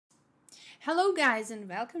Hello guys and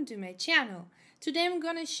welcome to my channel. Today I'm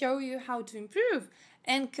gonna show you how to improve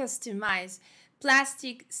and customize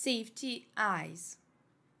plastic safety eyes.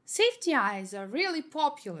 Safety eyes are really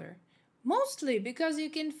popular, mostly because you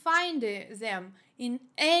can find them in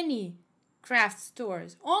any craft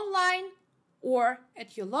stores, online or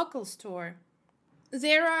at your local store.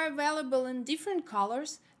 They are available in different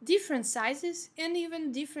colors, different sizes, and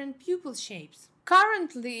even different pupil shapes.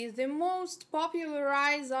 Currently, the most popular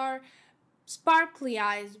eyes are sparkly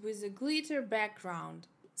eyes with a glitter background.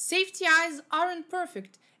 Safety eyes aren't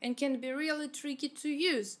perfect and can be really tricky to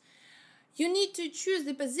use. You need to choose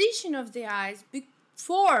the position of the eyes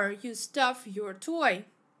before you stuff your toy,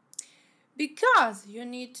 because you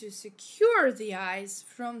need to secure the eyes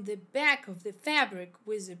from the back of the fabric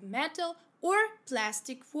with a metal or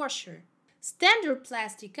plastic washer. Standard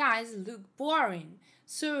plastic eyes look boring,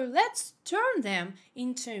 so let's turn them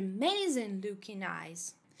into amazing looking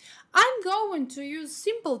eyes. I'm going to use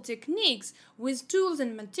simple techniques with tools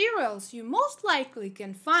and materials you most likely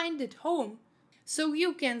can find at home, so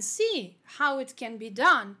you can see how it can be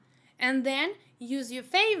done, and then use your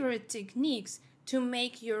favorite techniques to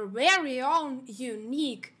make your very own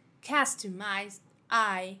unique, customized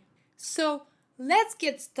eye. So let's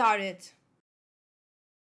get started.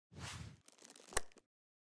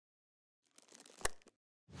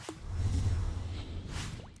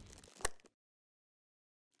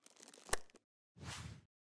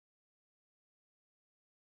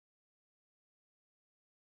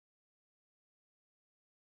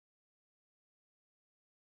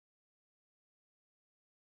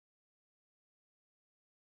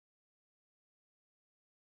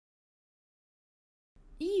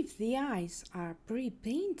 If the eyes are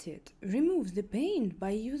pre-painted, remove the paint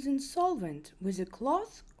by using solvent with a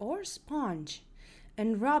cloth or sponge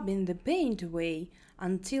and rubbing the paint away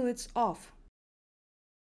until it's off.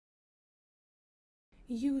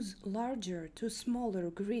 Use larger to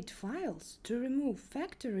smaller grit files to remove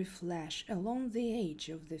factory flash along the edge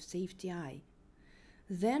of the safety eye.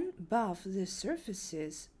 Then buff the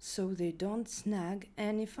surfaces so they don't snag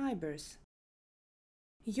any fibers.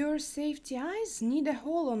 Your safety eyes need a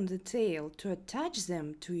hole on the tail to attach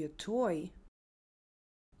them to your toy.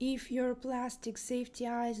 If your plastic safety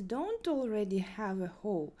eyes don't already have a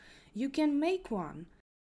hole, you can make one.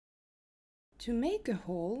 To make a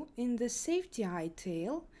hole in the safety eye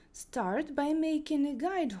tail, start by making a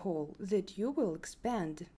guide hole that you will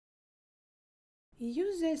expand.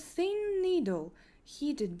 Use a thin needle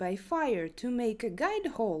heated by fire to make a guide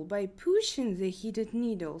hole by pushing the heated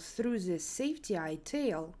needle through the safety eye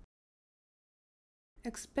tail.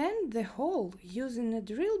 Expand the hole using a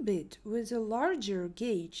drill bit with a larger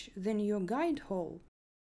gauge than your guide hole.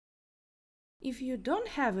 If you don't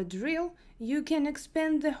have a drill, you can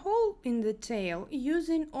expand the hole in the tail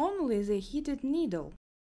using only the heated needle.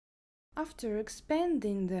 After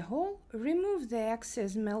expanding the hole, remove the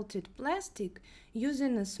excess melted plastic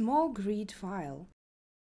using a small grit file.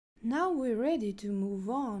 Now we're ready to move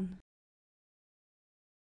on.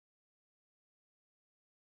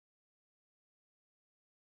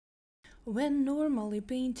 When normally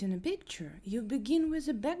painting a picture, you begin with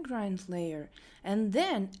a background layer and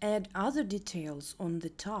then add other details on the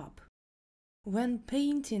top. When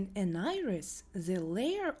painting an iris, the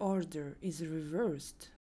layer order is reversed.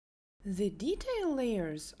 The detail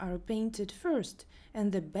layers are painted first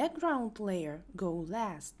and the background layer go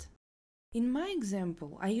last. In my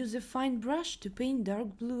example, I use a fine brush to paint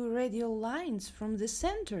dark blue radial lines from the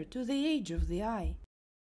center to the edge of the eye.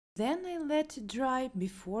 Then I let it dry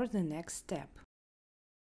before the next step.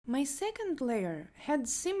 My second layer had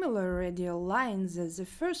similar radial lines as the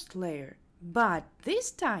first layer, but this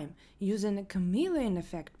time using a chameleon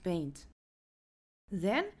effect paint.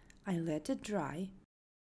 Then I let it dry.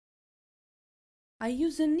 I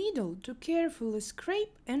use a needle to carefully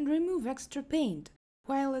scrape and remove extra paint,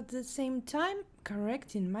 while at the same time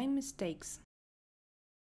correcting my mistakes.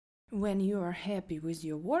 When you are happy with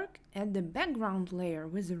your work, add the background layer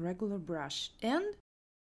with a regular brush and,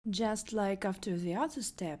 just like after the other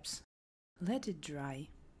steps, let it dry.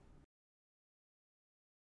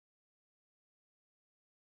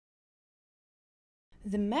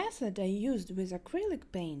 The method I used with acrylic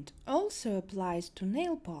paint also applies to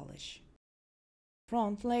nail polish.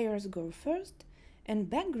 Front layers go first and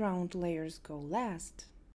background layers go last.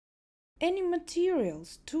 Any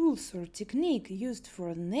materials, tools or technique used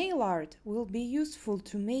for nail art will be useful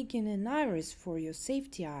to making an iris for your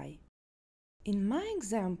safety eye. In my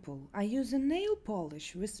example, I use a nail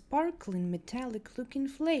polish with sparkling metallic looking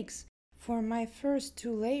flakes for my first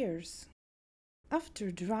two layers.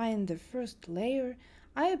 After drying the first layer,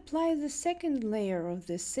 I apply the second layer of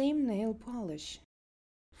the same nail polish.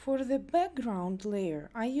 For the background layer,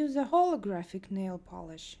 I use a holographic nail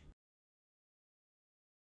polish.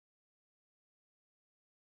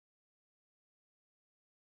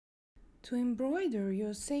 To embroider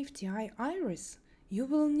your safety eye iris, you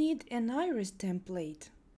will need an iris template.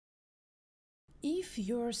 If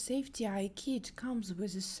your safety eye kit comes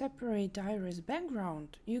with a separate iris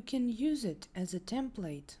background, you can use it as a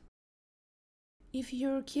template. If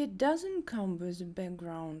your kit doesn't come with a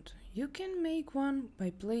background, you can make one by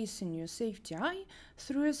placing your safety eye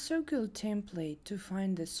through a circle template to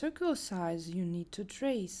find the circle size you need to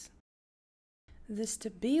trace. The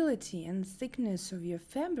stability and thickness of your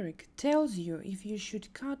fabric tells you if you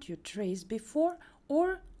should cut your trace before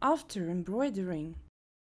or after embroidering.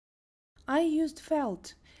 I used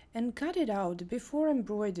felt and cut it out before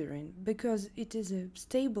embroidering because it is a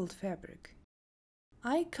stable fabric.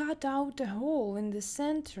 I cut out a hole in the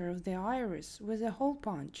center of the iris with a hole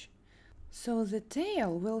punch, so the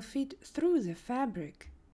tail will fit through the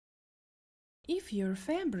fabric. If your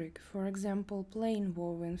fabric, for example plain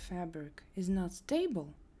woven fabric, is not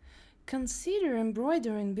stable, consider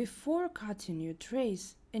embroidering before cutting your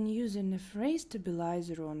trace and using a fray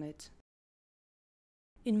stabilizer on it.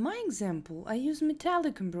 In my example, I use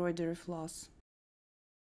metallic embroidery floss.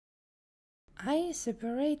 I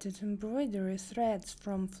separated embroidery threads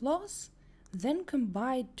from floss, then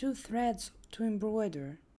combined two threads to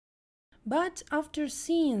embroider. But after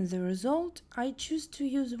seeing the result, I choose to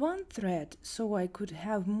use one thread so I could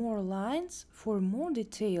have more lines for more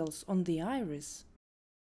details on the iris.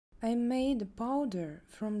 I made a powder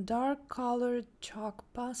from dark colored chalk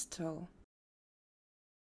pastel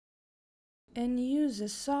and use a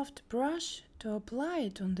soft brush to apply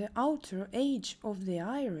it on the outer edge of the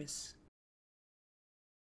iris.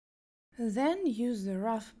 Then use the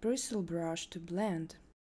rough bristle brush to blend.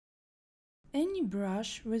 Any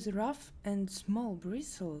brush with rough and small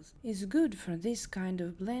bristles is good for this kind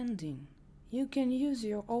of blending. You can use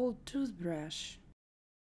your old toothbrush.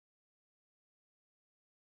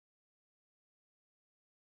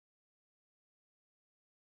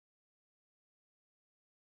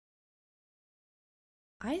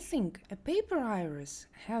 I think a paper iris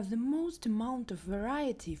has the most amount of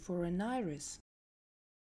variety for an iris.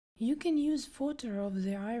 You can use photo of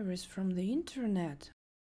the iris from the internet,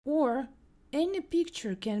 or any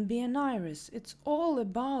picture can be an iris. It's all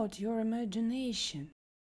about your imagination.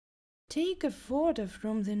 Take a photo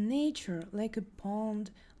from the nature like a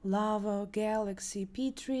pond, lava, galaxy,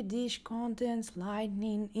 petri dish contents,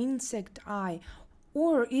 lightning, insect eye,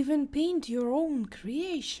 or even paint your own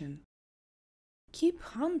creation. Keep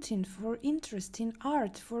hunting for interesting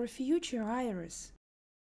art for a future iris.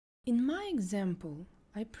 In my example,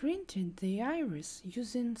 I printed the iris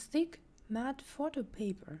using thick matte photo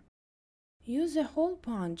paper. Use a hole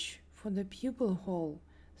punch for the pupil hole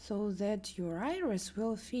so that your iris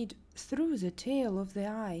will fit through the tail of the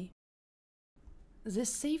eye. The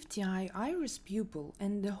safety eye iris pupil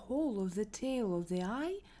and the hole of the tail of the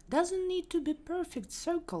eye doesn't need to be perfect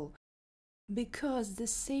circle because the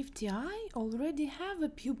safety eye already have a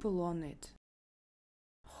pupil on it.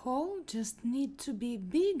 Hole just need to be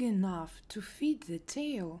big enough to fit the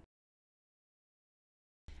tail.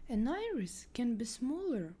 An iris can be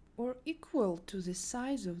smaller or equal to the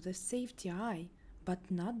size of the safety eye,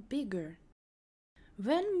 but not bigger.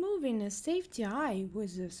 When moving a safety eye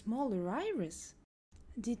with a smaller iris,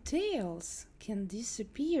 details can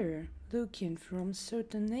disappear looking from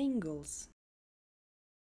certain angles.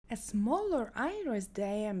 A smaller iris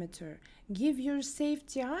diameter gives your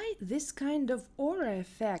safety eye this kind of aura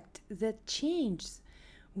effect that changes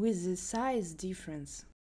with the size difference.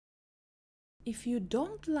 If you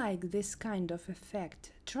don't like this kind of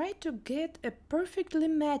effect, try to get a perfectly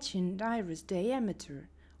matching iris diameter,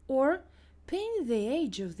 or paint the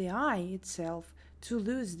edge of the eye itself to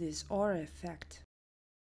lose this aura effect.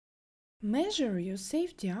 Measure your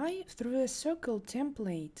safety eye through a circle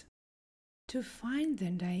template to find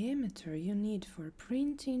the diameter you need for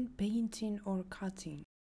printing, painting, or cutting.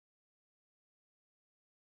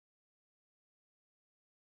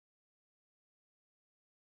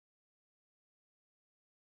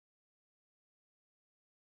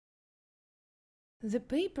 The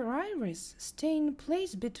paper iris stays in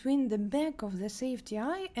place between the back of the safety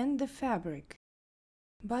eye and the fabric.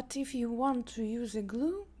 But if you want to use a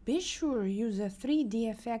glue, be sure use a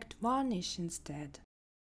 3D effect varnish instead.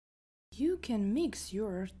 You can mix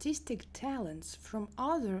your artistic talents from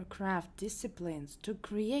other craft disciplines to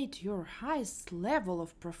create your highest level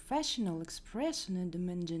of professional expression and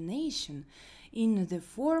imagination in the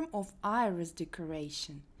form of iris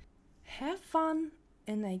decoration. Have fun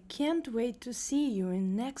and I can't wait to see you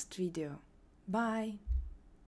in next video. Bye!